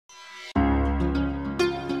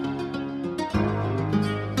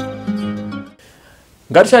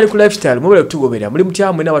nga tukyali ku lifestyle mubale kutugoberera muli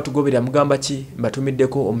mutya mwena batugoberera mugamba ki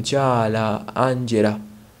mbatumiddeko omukyala Angela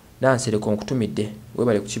nansereko nkutumidde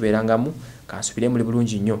webale kukibeerangamu kansubire muli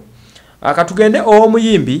bulungi nnyo akatugende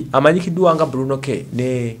omuyimbi amanyikiddwa nga Bruno K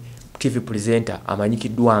ne TV presenter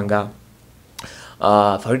amanyikiddwa nga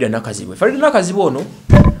Faridah Nakazibwe. Faridah Nakazibwe ono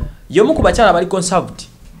yomu ku bakyala bali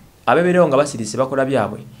conservative abeberewo nga basirise bakola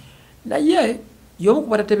byabwe naye yomu ku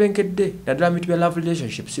batatebenkedde naddala mitu bya love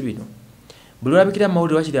relationships bino buli olabikira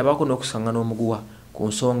amawulire wakiri abako n'okusangana omuguwa ku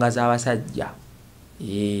nsonga z'abasajja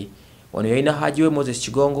ono yalina haji we Moses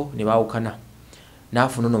Kigongo ne baawukana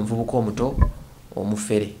n'afuna ono omuvubuka omuto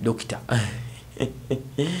omufere dokita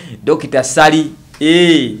dokita Sali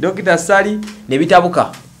dokita Sali ne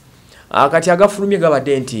bitabuka kati agafulumye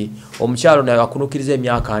gabadde nti omukyalo naye akunukiriza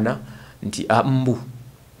emyaka 4 nti mbu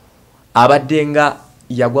abadde nga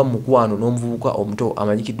yagwa mu mukwano n'omuvubuka omuto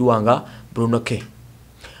amanyikiddwa nga Bruno K.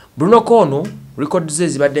 Bruno K ono records ze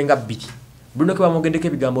zibadde nga 2. Bruno K bamugendeko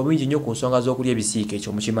ebigambo bingi nnyo ku nsonga z'okulya ebisiike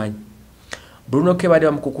ekyo mukimanyi. Bruno K badde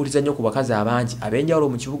bamukukuliza nnyo ku bakazi abangi ab'enjawulo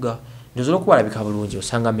mu kibuga ndozola okubalabika bulungi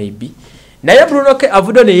osanga maybe naye Bruno K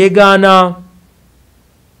avudde ne yeegaana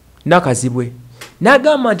Nakazibwe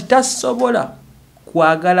n'agamba nti tasobola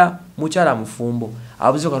kwagala mukyala mufumbo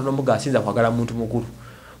abuze Katonda Muga asinza kwagala muntu mukulu.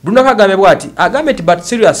 Bruno K agambye bw'ati agambye nti but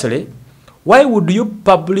seriously why would you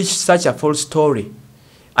publish such a false story?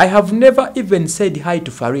 I have never even said hi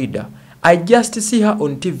to Faridah. I just see her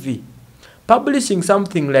on TV. Publishing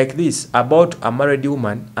something like this about a married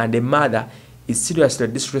woman and a mother is seriously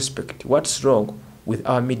disrespect. What's wrong with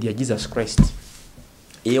our media? Jesus Christ.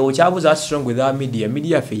 What's wrong with our media?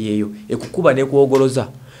 Media feyeyo ekukuba nekuogoloza.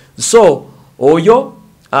 So oyo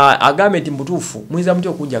agambe nti mbutufu mwiza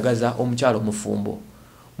mutyo okunjagaza omukyalo mufumbo.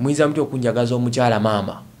 Mwiza mutyo okunjagaza omukyala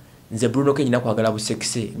mama. Nze Bruno K nyina kwagala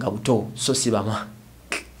busekise nga buto so sibama.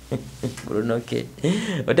 Bruno K.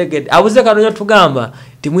 Otegede abuze kanonya tugamba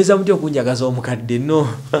timwiza mutyo okunjagaza omukadde no.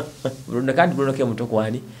 Bruno K muto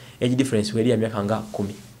kwani age difference weri ya myaka nga 10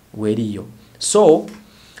 weriyo. So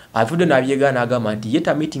avude nabyegana agamba nti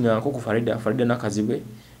yeta meeting ngako ku Faridah Nakazibwe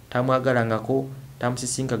tamwagala ngako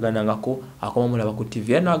tamusisinkagana ngako akoma mulaba ku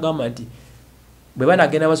TV na agamba nti bwe bana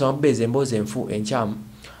agenda baso mabeze emboze enfu enchamu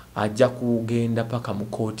ajja kugenda paka mu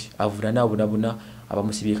court avuna na bunabuna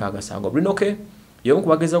abamusibika agasango. Bruno K yomu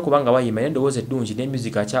kubageza kubanga bayima endowooza eddungi ne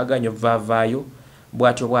music akyaganyo vavaayo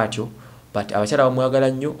bwatyo but abakyala bamwagala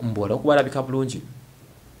nnyo mbola okubalabika bulungi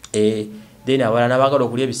then abalana bagala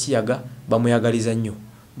okulya ebisiyaga bamwagaliza nnyo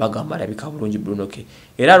bagamba alabika bulungi Bruno K.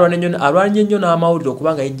 Era alwanye nnyo n'amawulire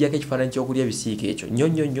okubanga yejjako ekifaananyi ky'okulya ebisiika ekyo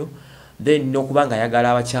nnyo then n'okubanga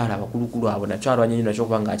ayagala abakyala abakulukulu abo nakyo alwanye nnyo nakyo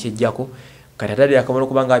okubanga akyejjako kati atadde akamono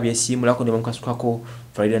okubanga abyesiimulako ne bamukasukako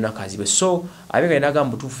Faridah Nakazibwe. So abega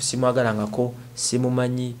inagamba butuufu simwagalangako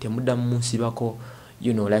simumanyi temuddamu munsibako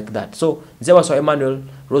you know like that. So nze waswa Emmanuel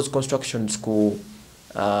Rose Constructions ku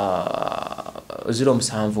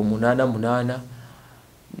 0788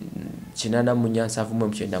 kinana munyansavu mu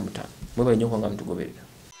 95 mwebale nnyo nga mutugoberera.